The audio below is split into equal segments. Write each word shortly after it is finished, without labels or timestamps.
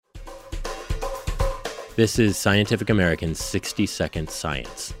This is Scientific American's 60-Second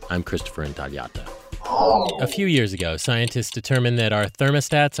Science. I'm Christopher Intagliata. A few years ago, scientists determined that our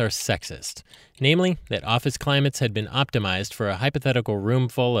thermostats are sexist. Namely, that office climates had been optimized for a hypothetical room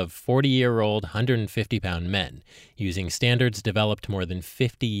full of 40-year-old, 150-pound men, using standards developed more than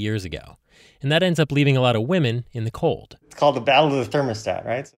 50 years ago. And that ends up leaving a lot of women in the cold. It's called the battle of the thermostat,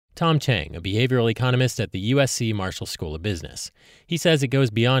 right? Tom Chang, a behavioral economist at the USC Marshall School of Business. He says it goes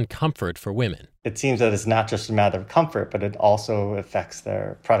beyond comfort for women. It seems that it's not just a matter of comfort, but it also affects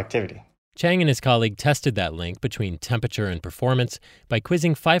their productivity. Chang and his colleague tested that link between temperature and performance by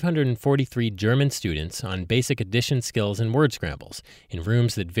quizzing 543 German students on basic addition skills and word scrambles in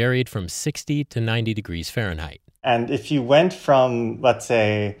rooms that varied from 60 to 90 degrees Fahrenheit. And if you went from, let's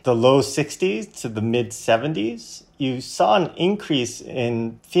say, the low 60s to the mid 70s, you saw an increase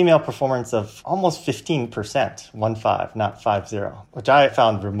in female performance of almost 15%, 1-5, not 5-0, which I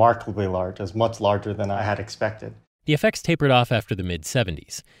found remarkably large, as much larger than I had expected. The effects tapered off after the mid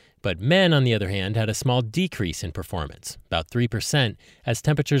 70s. But men, on the other hand, had a small decrease in performance, about 3%, as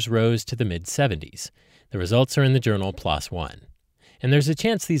temperatures rose to the mid-70s. The results are in the journal PLOS ONE. And there's a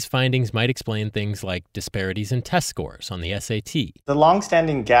chance these findings might explain things like disparities in test scores on the SAT. The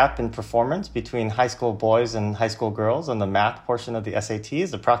long-standing gap in performance between high school boys and high school girls on the math portion of the SAT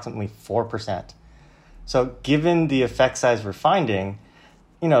is approximately 4%. So given the effect size we're finding,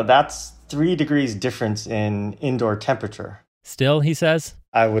 that's 3 degrees difference in indoor temperature. Still, he says,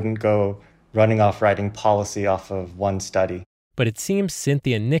 I wouldn't go running off writing policy off of one study. But it seems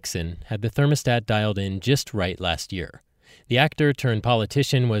Cynthia Nixon had the thermostat dialed in just right last year. The actor turned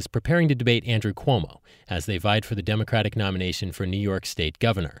politician was preparing to debate Andrew Cuomo as they vied for the Democratic nomination for New York State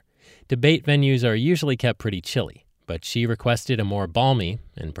governor. Debate venues are usually kept pretty chilly, but she requested a more balmy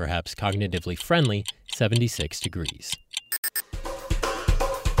and perhaps cognitively friendly 76 degrees.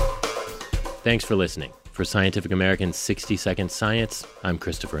 Thanks for listening. For Scientific American's 60-Second Science, I'm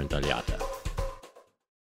Christopher Intagliata.